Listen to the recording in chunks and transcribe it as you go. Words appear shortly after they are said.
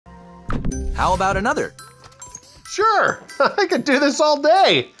How about another? Sure, I could do this all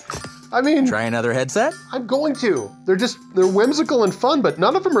day. I mean, Try another headset? I'm going to. They're whimsical and fun, but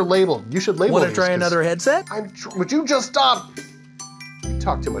none of them are labeled. You should label Want to these, try 'cause another headset? Would you just stop? You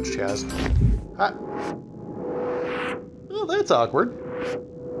talk too much, Chaz. Oh, that's awkward.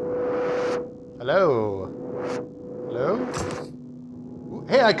 Hello? Hello? Ooh,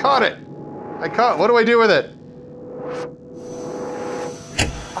 hey, I caught it! What do I do with it?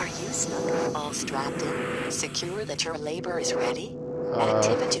 Are you snug, all strapped in, secure that your labor is ready?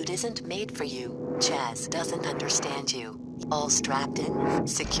 Actitude isn't made for you. Chaz doesn't understand you. All strapped in,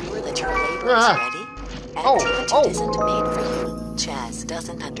 secure that your labor is ready? Actitude isn't made for you. Chaz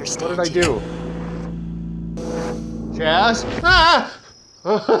doesn't understand you. What did I do? Chaz? Ah!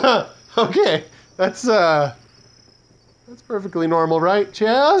 Okay, that's perfectly normal, right,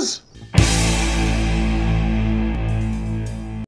 Chaz?